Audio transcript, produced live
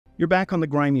You're back on the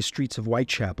grimy streets of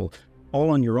Whitechapel, all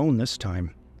on your own this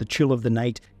time, the chill of the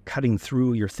night cutting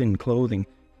through your thin clothing,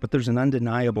 but there's an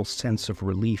undeniable sense of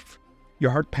relief.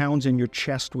 Your heart pounds in your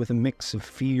chest with a mix of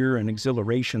fear and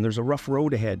exhilaration. There's a rough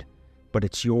road ahead, but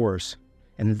it's yours,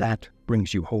 and that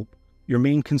brings you hope. Your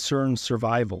main concern,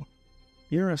 survival.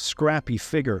 You're a scrappy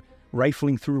figure,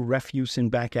 rifling through refuse in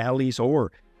back alleys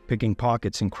or picking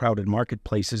pockets in crowded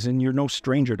marketplaces, and you're no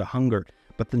stranger to hunger,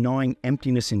 but the gnawing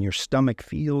emptiness in your stomach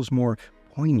feels more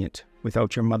poignant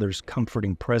without your mother's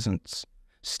comforting presence.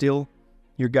 Still,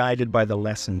 you're guided by the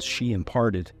lessons she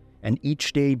imparted, and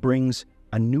each day brings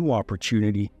a new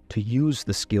opportunity to use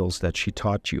the skills that she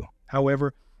taught you.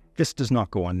 However, this does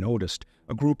not go unnoticed.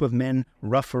 A group of men,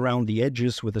 rough around the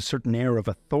edges with a certain air of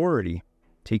authority,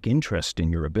 take interest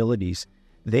in your abilities.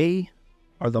 They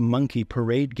are the Monkey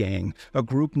Parade Gang, a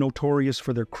group notorious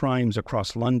for their crimes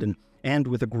across London and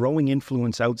with a growing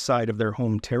influence outside of their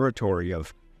home territory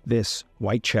of this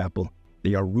Whitechapel.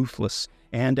 They are ruthless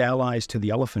and allies to the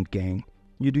Elephant Gang.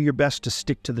 You do your best to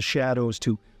stick to the shadows,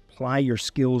 to ply your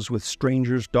skills with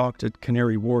strangers docked at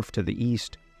Canary Wharf to the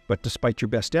east. But despite your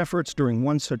best efforts, during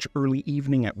one such early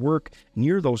evening at work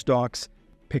near those docks,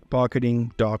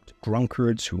 pickpocketing docked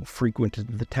drunkards who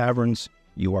frequented the taverns,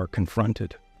 you are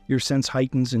confronted. Your sense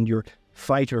heightens and your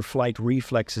fight-or-flight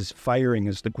reflexes firing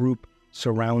as the group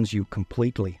surrounds you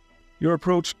completely. You're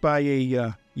approached by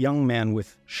a young man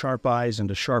with sharp eyes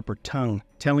and a sharper tongue,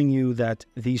 telling you that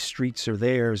these streets are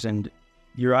theirs and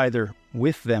you're either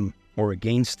with them or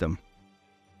against them.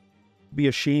 "Be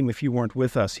a shame if you weren't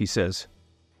with us," he says,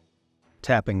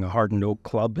 tapping a hardened oak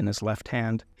club in his left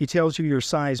hand. He tells you your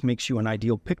size makes you an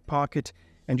ideal pickpocket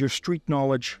and your street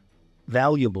knowledge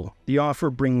valuable. The offer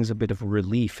brings a bit of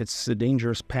relief. It's a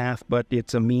dangerous path, but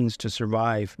it's a means to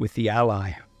survive with the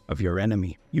ally of your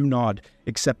enemy. You nod,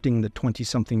 accepting the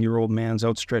 20-something-year-old man's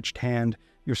outstretched hand,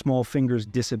 your small fingers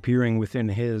disappearing within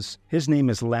his. His name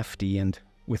is Lefty, and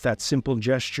with that simple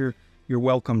gesture, you're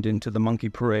welcomed into the Monkey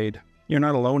Parade. You're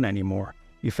not alone anymore.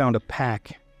 You found a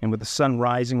pack, and with the sun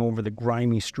rising over the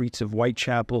grimy streets of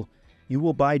Whitechapel, you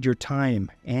will bide your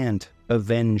time and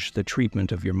avenge the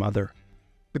treatment of your mother.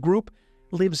 The group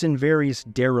lives in various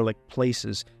derelict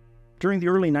places. During the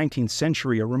early 19th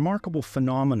century, a remarkable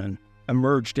phenomenon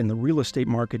emerged in the real estate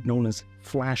market known as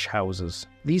flash houses.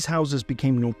 These houses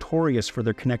became notorious for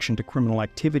their connection to criminal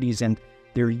activities and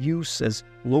their use as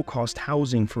low-cost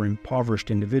housing for impoverished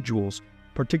individuals,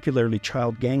 particularly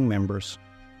child gang members.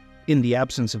 In the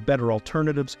absence of better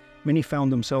alternatives, many found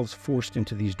themselves forced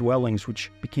into these dwellings,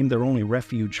 which became their only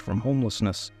refuge from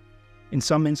homelessness. In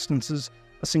some instances,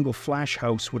 a single flash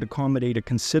house would accommodate a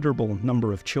considerable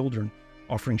number of children,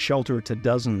 offering shelter to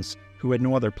dozens who had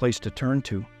no other place to turn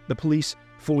to. The police,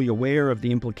 fully aware of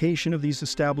the implication of these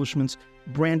establishments,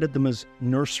 branded them as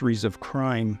nurseries of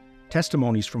crime.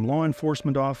 Testimonies from law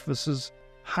enforcement offices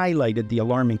highlighted the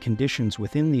alarming conditions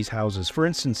within these houses. For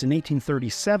instance, in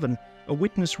 1837, a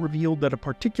witness revealed that a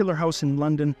particular house in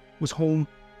London was home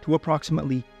to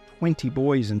approximately 20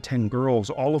 boys and 10 girls,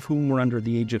 all of whom were under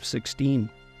the age of 16.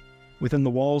 Within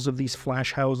the walls of these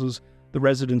flash houses, the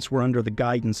residents were under the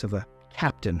guidance of a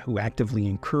captain who actively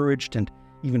encouraged and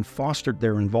even fostered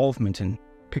their involvement in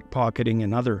pickpocketing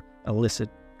and other illicit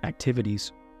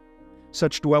activities.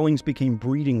 Such dwellings became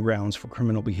breeding grounds for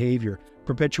criminal behavior,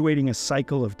 perpetuating a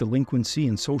cycle of delinquency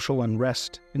and social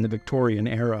unrest in the Victorian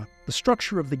era. The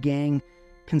structure of the gang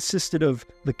consisted of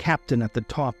the captain at the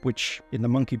top, which in the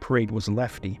Monkey Parade was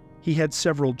Lefty. He had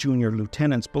several junior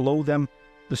lieutenants. Below them,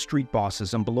 the street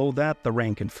bosses, and below that, the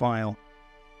rank and file.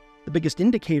 The biggest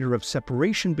indicator of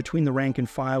separation between the rank and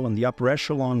file and the upper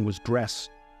echelon was dress.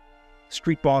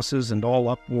 Street bosses and all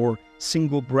up wore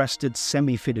single-breasted,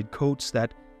 semi-fitted coats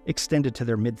that extended to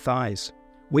their mid-thighs.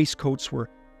 Waistcoats were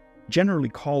generally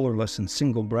collarless and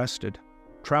single-breasted.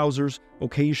 Trousers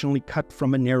occasionally cut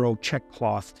from a narrow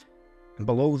check-cloth, and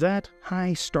below that,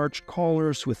 high starched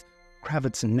collars with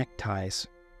cravats and neckties.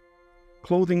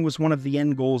 Clothing was one of the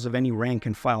end goals of any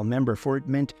rank-and-file member, for it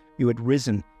meant you had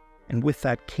risen, and with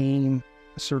that came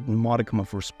a certain modicum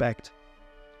of respect.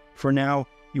 For now,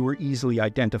 you were easily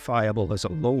identifiable as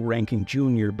a low-ranking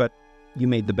junior, but you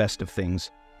made the best of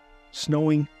things.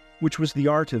 Snowing, which was the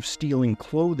art of stealing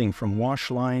clothing from wash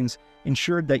lines,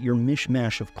 ensured that your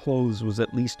mishmash of clothes was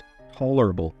at least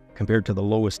tolerable compared to the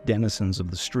lowest denizens of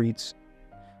the streets.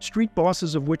 Street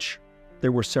bosses, of which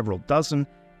there were several dozen,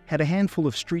 had a handful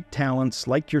of street talents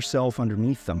like yourself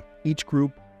underneath them. Each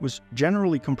group was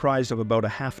generally comprised of about a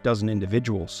half-dozen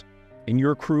individuals. In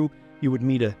your crew, you would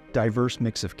meet a diverse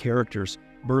mix of characters.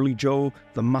 Burly Joe,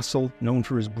 the muscle, known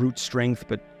for his brute strength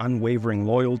but unwavering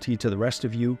loyalty to the rest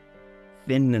of you.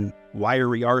 Thin and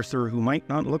wiry Arthur, who might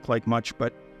not look like much,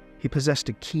 but he possessed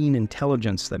a keen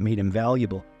intelligence that made him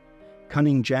valuable.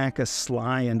 Cunning Jack, a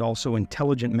sly and also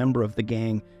intelligent member of the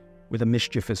gang, with a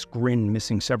mischievous grin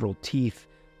missing several teeth,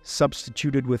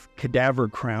 substituted with cadaver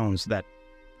crowns that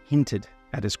hinted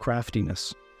at his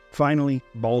craftiness. Finally,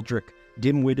 Baldric,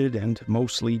 dim-witted and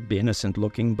mostly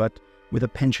innocent-looking, but with a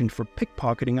penchant for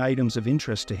pickpocketing items of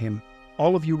interest to him.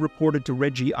 All of you reported to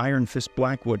Reggie Iron Fist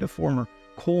Blackwood, a former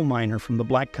coal miner from the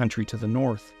Black Country to the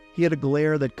north. He had a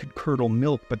glare that could curdle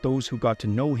milk, but those who got to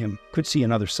know him could see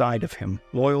another side of him,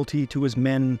 loyalty to his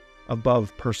men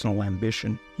above personal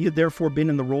ambition. He had therefore been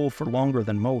in the role for longer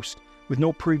than most. With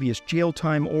no previous jail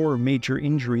time or major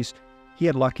injuries, he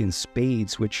had luck in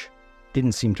spades, which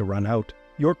didn't seem to run out.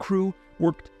 Your crew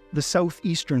worked the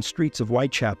southeastern streets of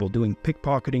Whitechapel, doing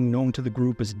pickpocketing known to the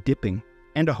group as dipping,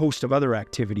 and a host of other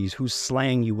activities whose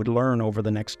slang you would learn over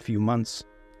the next few months.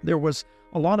 There was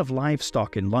a lot of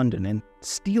livestock in London, and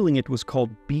stealing it was called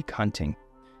beak hunting.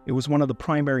 It was one of the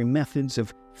primary methods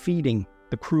of feeding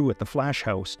the crew at the Flash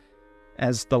House,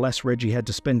 as the less Reggie had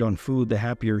to spend on food, the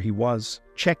happier he was.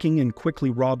 Checking and quickly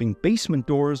robbing basement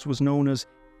doors was known as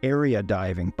area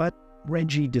diving, but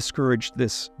Reggie discouraged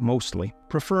this mostly,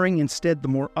 preferring instead the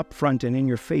more upfront and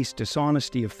in-your-face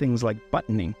dishonesty of things like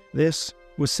buttoning. This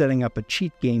was setting up a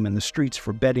cheat game in the streets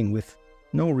for betting with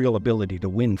no real ability to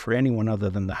win for anyone other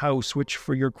than the house, which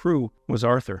for your crew was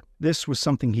Arthur. This was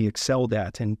something he excelled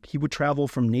at, and he would travel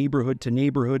from neighborhood to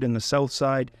neighborhood in the south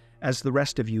side as the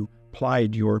rest of you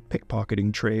plied your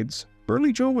pickpocketing trades.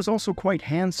 Burly Joe was also quite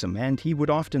handsome, and he would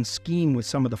often scheme with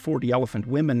some of the 40 elephant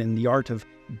women in the art of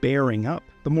bearing up.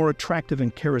 The more attractive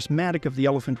and charismatic of the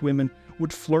elephant women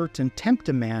would flirt and tempt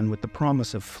a man with the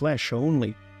promise of flesh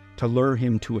only, to lure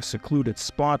him to a secluded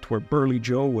spot where Burly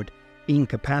Joe would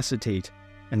incapacitate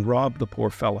and rob the poor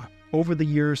fella. Over the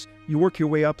years, you work your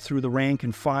way up through the rank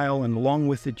and file, and along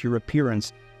with it your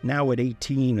appearance, now at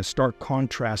 18, a stark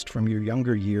contrast from your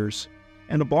younger years,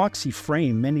 and a boxy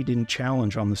frame many didn't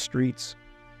challenge on the streets.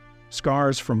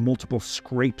 Scars from multiple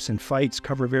scrapes and fights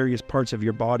cover various parts of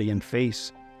your body and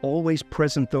face. Always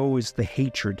present, though, is the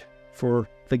hatred for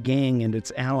the gang and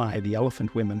its ally, the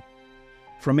elephant women.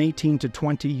 From 18 to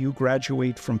 20, you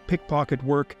graduate from pickpocket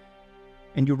work,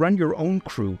 and you run your own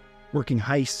crew, working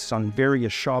heists on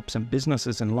various shops and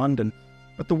businesses in London,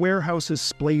 but the warehouses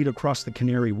splayed across the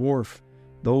Canary Wharf,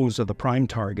 those are the prime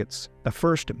targets. The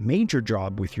first major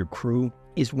job with your crew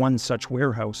is one such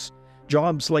warehouse.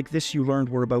 Jobs like this you learned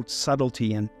were about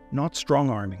subtlety and not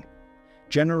strong-arming.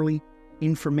 Generally,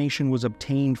 information was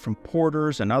obtained from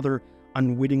porters and other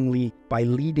unwittingly by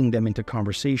leading them into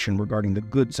conversation regarding the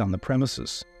goods on the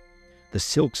premises, the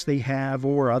silks they have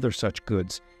or other such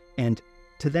goods, and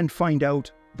to then find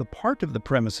out the part of the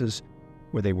premises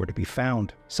where they were to be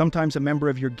found. Sometimes a member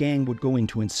of your gang would go in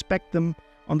to inspect them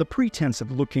on the pretense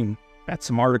of looking at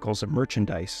some articles of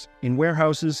merchandise. In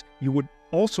warehouses, you would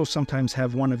also sometimes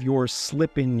have one of yours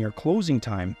slip in your closing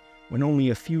time when only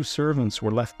a few servants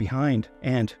were left behind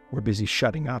and were busy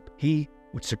shutting up. He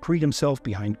would secrete himself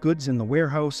behind goods in the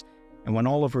warehouse, and when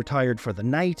all have retired for the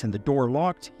night and the door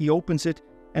locked, he opens it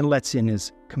and lets in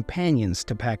his companions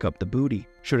to pack up the booty.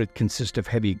 Should it consist of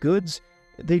heavy goods,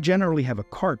 they generally have a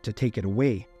cart to take it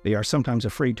away. They are sometimes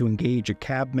afraid to engage a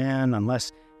cabman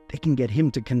unless they can get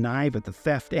him to connive at the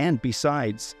theft, and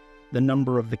besides, the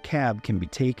number of the cab can be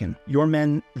taken. Your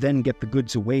men then get the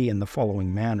goods away in the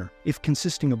following manner. If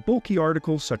consisting of bulky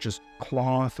articles such as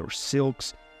cloth or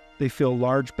silks, they fill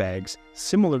large bags,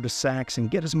 similar to sacks, and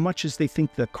get as much as they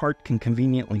think the cart can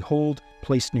conveniently hold,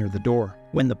 placed near the door.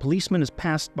 When the policeman has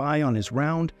passed by on his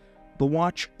round, the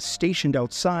watch stationed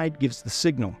outside gives the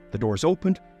signal. The door's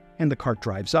opened, and the cart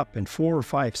drives up, and 4 or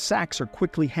 5 sacks are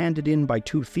quickly handed in by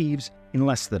 2 thieves in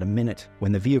less than a minute.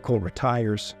 When the vehicle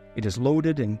retires, it is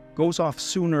loaded and goes off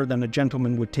sooner than a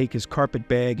gentleman would take his carpet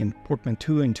bag and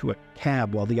portmanteau into a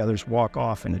cab while the others walk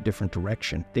off in a different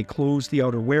direction. They close the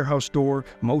outer warehouse door,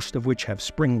 most of which have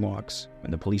spring locks.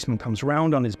 When the policeman comes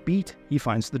round on his beat, he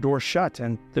finds the door shut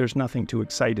and there's nothing to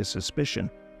excite his suspicion.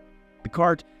 The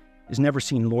cart is never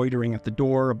seen loitering at the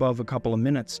door above a couple of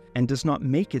minutes and does not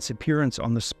make its appearance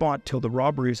on the spot till the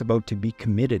robbery is about to be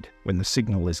committed when the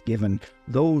signal is given,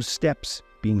 those steps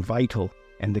being vital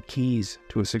and the keys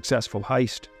to a successful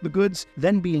heist. The goods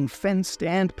then being fenced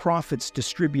and profits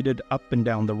distributed up and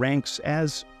down the ranks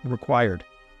as required.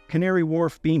 Canary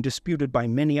Wharf being disputed by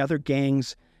many other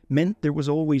gangs meant there was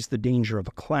always the danger of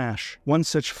a clash. One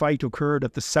such fight occurred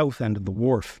at the south end of the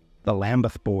wharf. The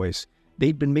Lambeth boys.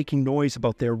 They'd been making noise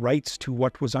about their rights to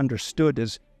what was understood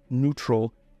as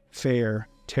neutral, fair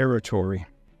territory.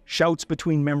 Shouts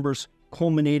between members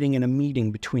culminating in a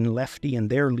meeting between Lefty and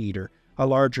their leader, a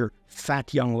larger,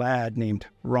 fat young lad named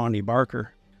Ronnie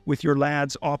Barker. With your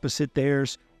lads opposite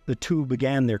theirs, the two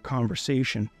began their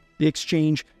conversation, the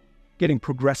exchange getting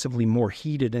progressively more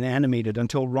heated and animated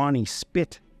until Ronnie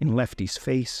spit in Lefty's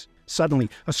face. Suddenly,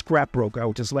 a scrap broke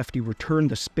out as Lefty returned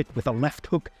the spit with a left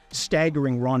hook,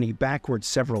 staggering Ronnie backwards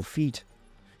several feet.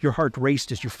 Your heart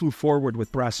raced as you flew forward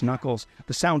with brass knuckles,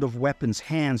 the sound of weapons,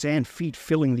 hands, and feet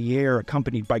filling the air,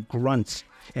 accompanied by grunts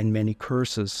and many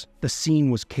curses. The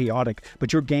scene was chaotic,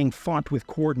 but your gang fought with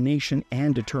coordination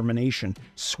and determination,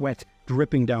 sweat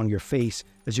dripping down your face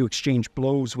as you exchanged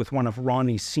blows with one of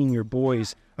Ronnie's senior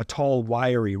boys, a tall,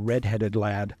 wiry, red-headed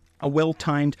lad. A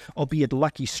well-timed, albeit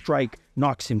lucky strike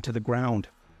knocks him to the ground.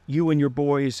 You and your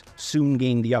boys soon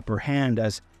gain the upper hand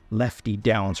as Lefty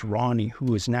downs Ronnie,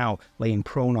 who is now laying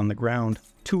prone on the ground.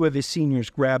 Two of his seniors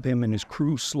grab him and his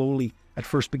crew slowly at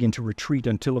first begin to retreat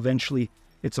until eventually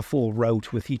it's a full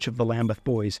rout with each of the Lambeth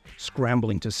boys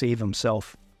scrambling to save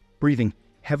himself. Breathing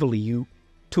heavily, you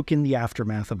took in the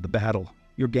aftermath of the battle.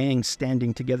 Your gang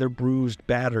standing together, bruised,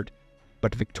 battered,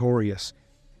 but victorious.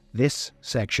 This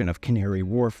section of Canary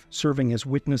Wharf serving as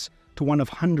witness to one of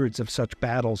hundreds of such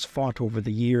battles fought over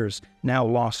the years, now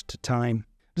lost to time.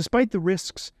 Despite the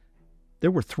risks,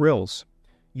 there were thrills.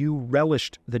 You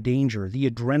relished the danger, the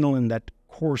adrenaline that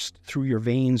coursed through your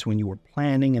veins when you were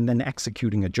planning and then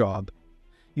executing a job.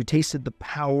 You tasted the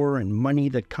power and money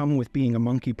that come with being a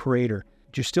monkey parader,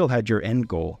 but you still had your end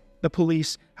goal. The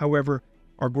police, however,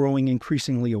 are growing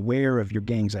increasingly aware of your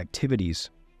gang's activities.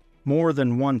 More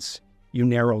than once, you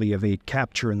narrowly evade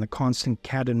capture in the constant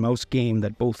cat-and-mouse game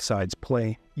that both sides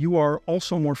play. You are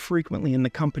also more frequently in the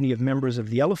company of members of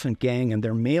the Elephant Gang and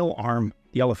their male arm,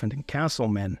 the Elephant and Castle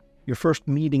Men. Your first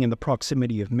meeting in the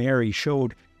proximity of Mary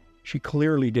showed she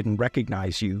clearly didn't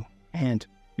recognize you, and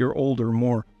your older,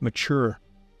 more mature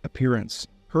appearance.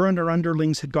 Her and her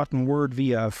underlings had gotten word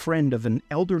via a friend of an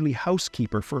elderly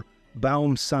housekeeper for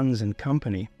Baum, Sons and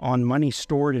Company on money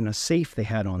stored in a safe they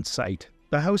had on site.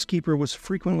 The housekeeper was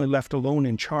frequently left alone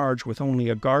in charge with only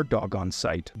a guard dog on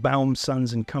site. Baum,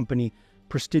 Sons and Company,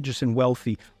 prestigious and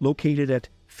wealthy, located at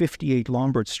 58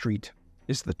 Lombard Street,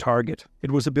 is the target.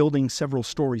 It was a building several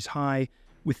stories high,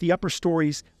 with the upper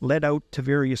stories led out to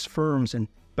various firms, and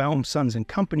Baum, Sons and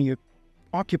Company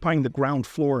occupying the ground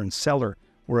floor and cellar,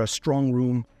 where a strong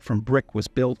room from brick was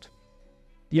built.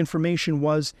 The information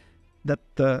was that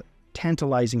the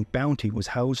tantalizing bounty was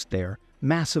housed there,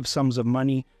 massive sums of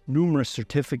money, numerous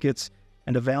certificates,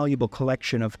 and a valuable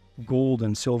collection of gold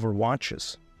and silver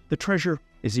watches. The treasure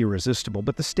is irresistible,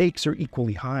 but the stakes are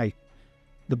equally high.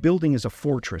 The building is a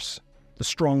fortress, the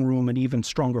strong room an even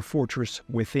stronger fortress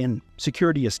within.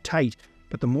 Security is tight,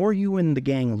 but the more you and the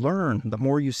gang learn, the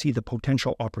more you see the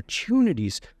potential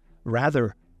opportunities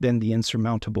rather than the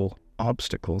insurmountable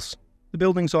obstacles. The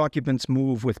building's occupants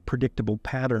move with predictable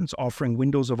patterns, offering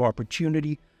windows of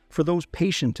opportunity for those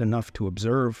patient enough to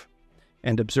observe.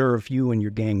 And observe you and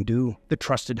your gang do. The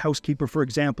trusted housekeeper, for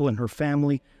example, and her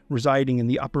family residing in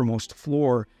the uppermost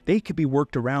floor, they could be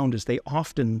worked around as they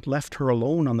often left her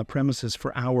alone on the premises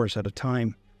for hours at a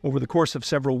time. Over the course of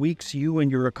several weeks, you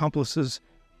and your accomplices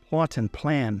plot and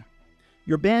plan.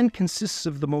 Your band consists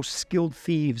of the most skilled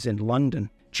thieves in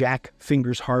London. Jack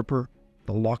Fingers Harper,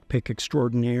 the lockpick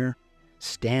extraordinaire,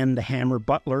 Stan the Hammer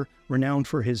Butler, renowned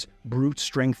for his brute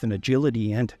strength and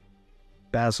agility, and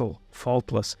Basil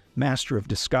Faultless, master of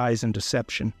disguise and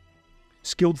deception.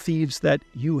 Skilled thieves that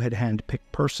you had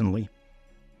handpicked personally.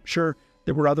 Sure,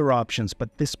 there were other options,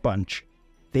 but this bunch,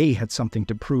 they had something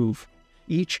to prove.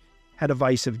 Each had a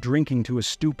vice of drinking to a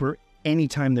stupor any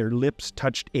time their lips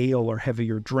touched ale or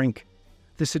heavier drink.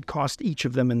 This had cost each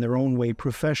of them in their own way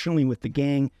professionally with the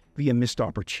gang via missed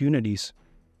opportunities.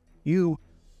 You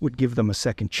would give them a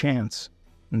second chance,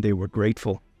 and they were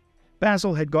grateful.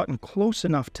 Basil had gotten close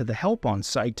enough to the help on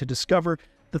site to discover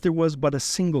that there was but a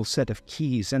single set of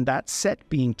keys, and that set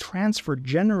being transferred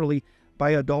generally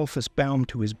by Adolphus Baum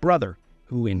to his brother,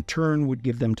 who in turn would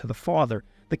give them to the father,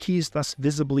 the keys thus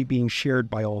visibly being shared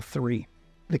by all three.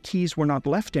 The keys were not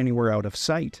left anywhere out of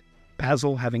sight.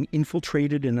 Basil, having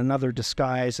infiltrated in another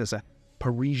disguise as a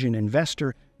Parisian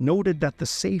investor, noted that the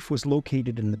safe was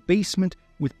located in the basement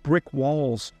with brick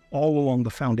walls all along the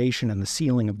foundation and the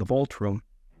ceiling of the vault room.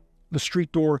 The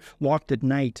street door locked at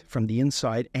night from the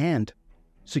inside and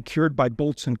secured by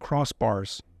bolts and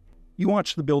crossbars. You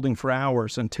watch the building for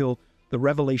hours until the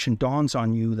revelation dawns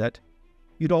on you that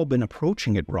you'd all been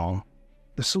approaching it wrong.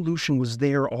 The solution was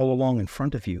there all along in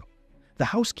front of you. The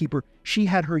housekeeper, she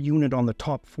had her unit on the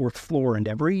top 4th floor, and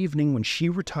every evening when she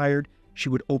retired, she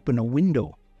would open a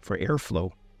window for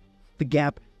airflow. The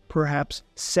gap, perhaps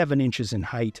 7 inches in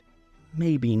height,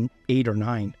 maybe 8 or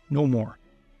 9, no more.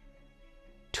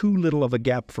 too little of a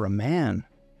gap for a man.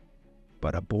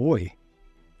 But a boy,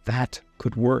 that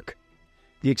could work.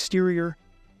 The exterior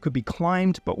could be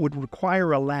climbed, but would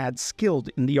require a lad skilled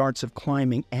in the arts of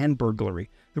climbing and burglary.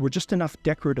 There were just enough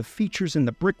decorative features in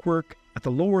the brickwork at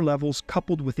the lower levels,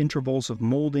 coupled with intervals of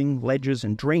molding, ledges,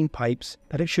 and drain pipes,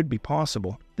 that it should be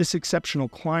possible. This exceptional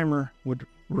climber would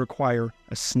require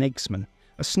a snakesman.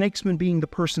 A snakesman being the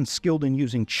person skilled in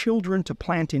using children to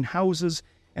plant in houses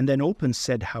and then open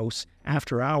said house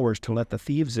after hours to let the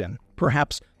thieves in.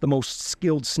 Perhaps the most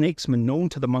skilled snakesman known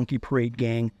to the Monkey Parade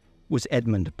gang was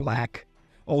Edmund Black,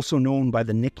 also known by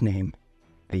the nickname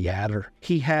the Adder.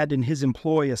 He had in his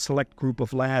employ a select group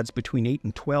of lads between 8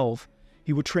 and 12.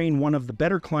 He would train one of the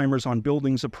better climbers on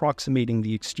buildings approximating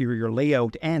the exterior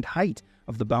layout and height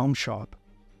of the Baum shop.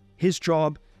 His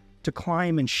job, to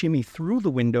climb and shimmy through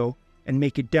the window and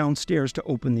make it downstairs to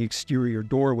open the exterior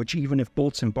door, which even if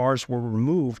bolts and bars were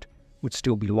removed, would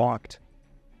still be locked.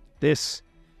 This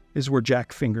is where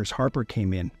Jack Fingers Harper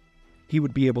came in. He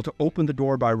would be able to open the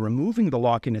door by removing the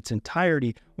lock in its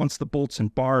entirety once the bolts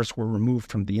and bars were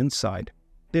removed from the inside.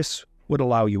 This would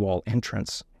allow you all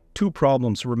entrance. Two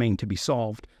problems remained to be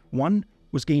solved. One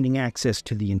was gaining access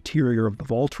to the interior of the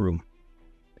vault room.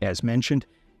 As mentioned,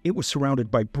 it was surrounded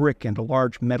by brick and a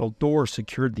large metal door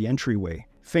secured the entryway.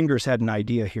 Fingers had an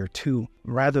idea here too.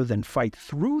 Rather than fight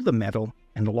through the metal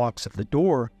and the locks of the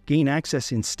door, gain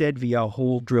access instead via a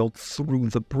hole drilled through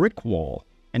the brick wall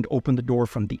and open the door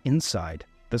from the inside.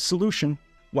 The solution,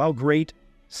 while great,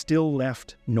 still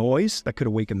left noise that could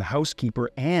awaken the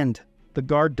housekeeper and the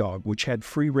guard dog, which had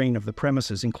free rein of the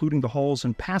premises, including the halls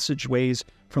and passageways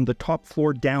from the top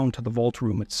floor down to the vault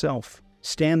room itself.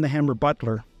 Stan the Hammer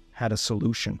Butler had a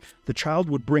solution. The child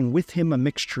would bring with him a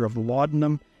mixture of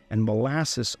laudanum and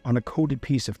molasses on a coated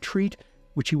piece of treat,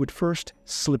 which he would first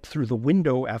slip through the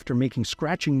window after making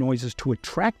scratching noises to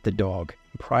attract the dog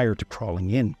prior to crawling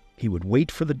in. He would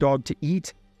wait for the dog to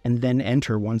eat and then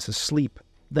enter once asleep.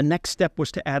 The next step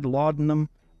was to add laudanum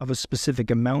of a specific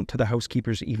amount to the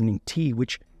housekeeper's evening tea,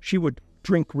 which she would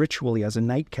drink ritually as a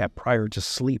nightcap prior to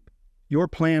sleep. Your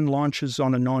plan launches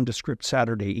on a nondescript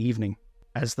Saturday evening.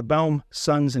 As the Baum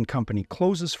Sons and Company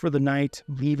closes for the night,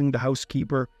 leaving the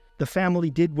housekeeper, the family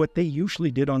did what they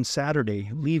usually did on Saturday,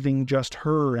 leaving just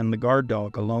her and the guard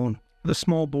dog alone. The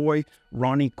small boy,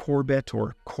 Ronnie Corbett,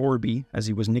 or Corby as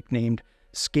he was nicknamed,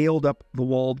 scaled up the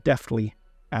wall deftly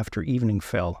after evening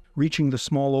fell, reaching the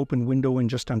small open window in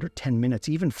just under 10 minutes,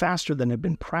 even faster than had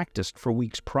been practiced for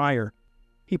weeks prior.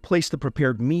 He placed the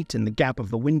prepared meat in the gap of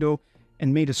the window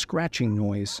and made a scratching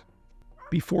noise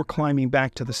before climbing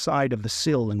back to the side of the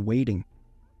sill and waiting.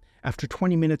 After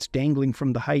 20 minutes dangling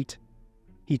from the height,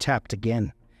 he tapped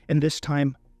again, and this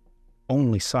time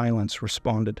only silence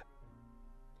responded.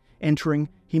 Entering,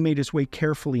 he made his way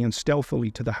carefully and stealthily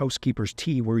to the housekeeper's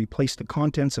tea, where he placed the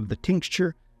contents of the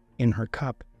tincture in her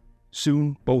cup.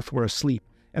 Soon both were asleep,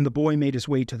 and the boy made his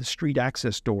way to the street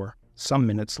access door some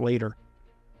minutes later.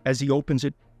 As he opens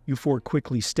it, you four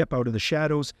quickly step out of the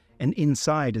shadows and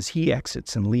inside as he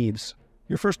exits and leaves.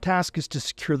 Your first task is to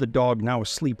secure the dog, now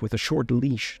asleep, with a short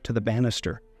leash to the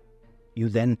banister. You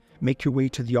then make your way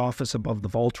to the office above the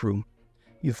vault room.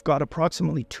 You've got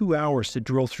approximately 2 hours to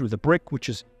drill through the brick, which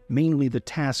is mainly the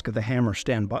task of the hammer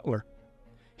Stan Butler.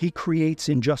 He creates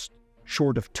in just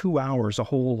short of 2 hours a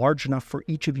hole large enough for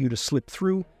each of you to slip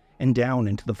through and down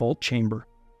into the vault chamber.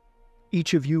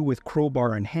 Each of you with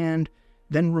crowbar in hand,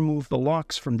 then remove the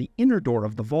locks from the inner door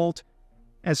of the vault.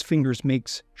 As Fingers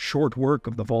makes short work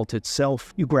of the vault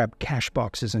itself, you grab cash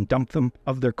boxes and dump them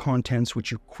of their contents,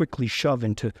 which you quickly shove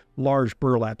into large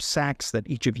burlap sacks that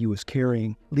each of you is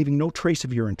carrying. Leaving no trace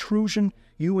of your intrusion,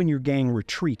 you and your gang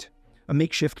retreat. A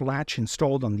makeshift latch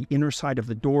installed on the inner side of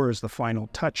the door is the final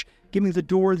touch, giving the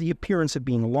door the appearance of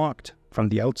being locked from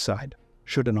the outside.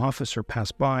 Should an officer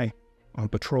pass by on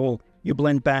patrol, you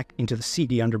blend back into the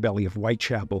seedy underbelly of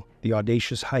Whitechapel, the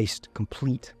audacious heist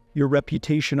complete. Your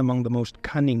reputation among the most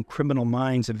cunning criminal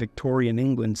minds of Victorian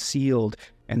England sealed,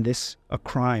 and this a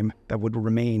crime that would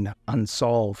remain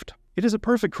unsolved. It is a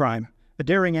perfect crime, a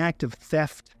daring act of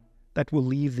theft that will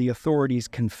leave the authorities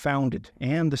confounded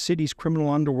and the city's criminal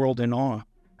underworld in awe.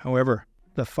 However,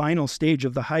 the final stage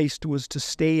of the heist was to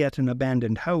stay at an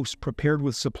abandoned house prepared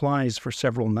with supplies for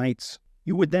several nights.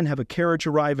 You would then have a carriage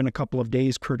arrive in a couple of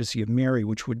days courtesy of Mary,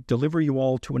 which would deliver you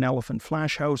all to an elephant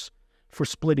flash house for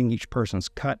splitting each person's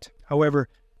cut. However,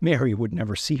 Mary would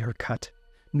never see her cut,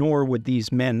 nor would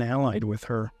these men allied with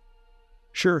her.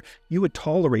 Sure, you had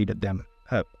tolerated them,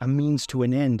 a means to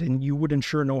an end, and you would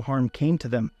ensure no harm came to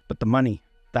them, but the money,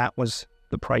 that was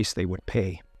the price they would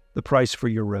pay, the price for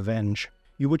your revenge.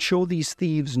 You would show these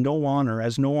thieves no honor,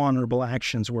 as no honorable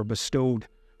actions were bestowed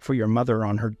for your mother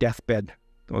on her deathbed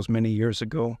those many years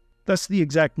ago. Thus, the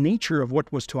exact nature of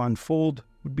what was to unfold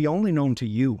would be only known to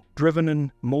you. Driven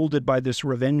and molded by this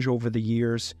revenge over the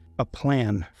years, a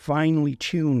plan finely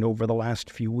tuned over the last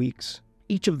few weeks.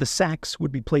 Each of the sacks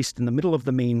would be placed in the middle of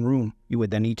the main room. You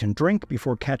would then eat and drink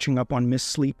before catching up on missed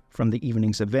sleep from the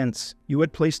evening's events. You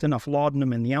had placed enough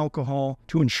laudanum in the alcohol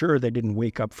to ensure they didn't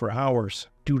wake up for hours.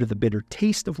 Due to the bitter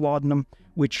taste of laudanum,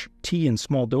 which tea in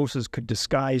small doses could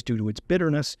disguise due to its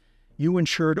bitterness, you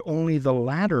ensured only the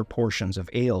latter portions of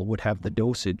ale would have the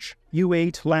dosage. You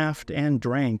ate, laughed, and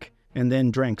drank, and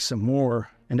then drank some more,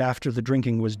 and after the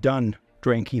drinking was done,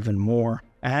 drank even more,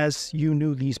 as you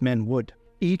knew these men would.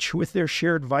 Each, with their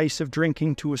shared vice of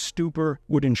drinking to a stupor,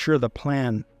 would ensure the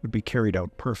plan would be carried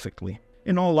out perfectly.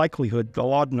 In all likelihood, the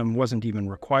laudanum wasn't even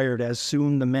required, as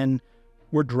soon the men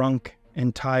were drunk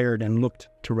and tired and looked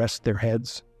to rest their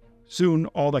heads. Soon,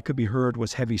 all that could be heard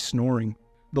was heavy snoring.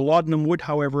 The laudanum would,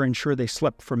 however, ensure they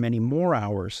slept for many more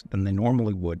hours than they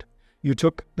normally would. You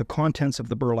took the contents of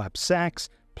the burlap sacks,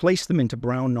 placed them into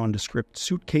brown nondescript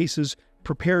suitcases,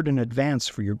 prepared in advance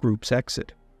for your group's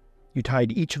exit. You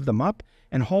tied each of them up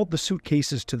and hauled the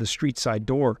suitcases to the street-side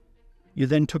door. You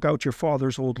then took out your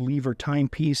father's old lever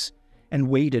timepiece and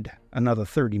waited another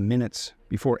 30 minutes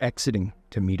before exiting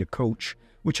to meet a coach,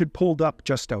 which had pulled up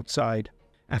just outside.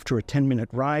 After a 10-minute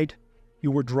ride,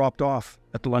 you were dropped off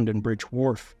at London Bridge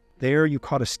Wharf. There you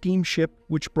caught a steamship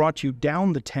which brought you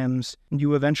down the Thames, and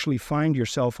you eventually find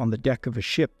yourself on the deck of a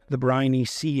ship, the briny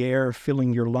sea air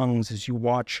filling your lungs as you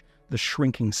watch the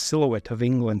shrinking silhouette of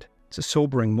England. It's a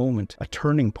sobering moment, a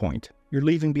turning point. You're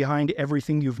leaving behind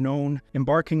everything you've known,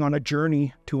 embarking on a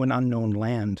journey to an unknown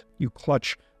land. You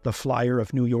clutch the flyer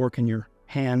of New York in your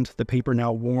hand, the paper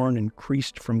now worn and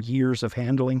creased from years of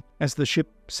handling. As the ship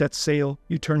sets sail,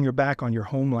 you turn your back on your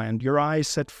homeland, your eyes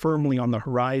set firmly on the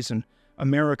horizon.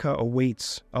 America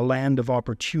awaits, a land of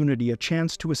opportunity, a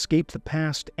chance to escape the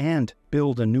past and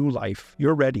build a new life.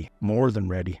 You're ready, more than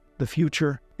ready. The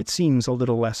future, it seems a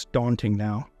little less daunting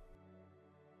now.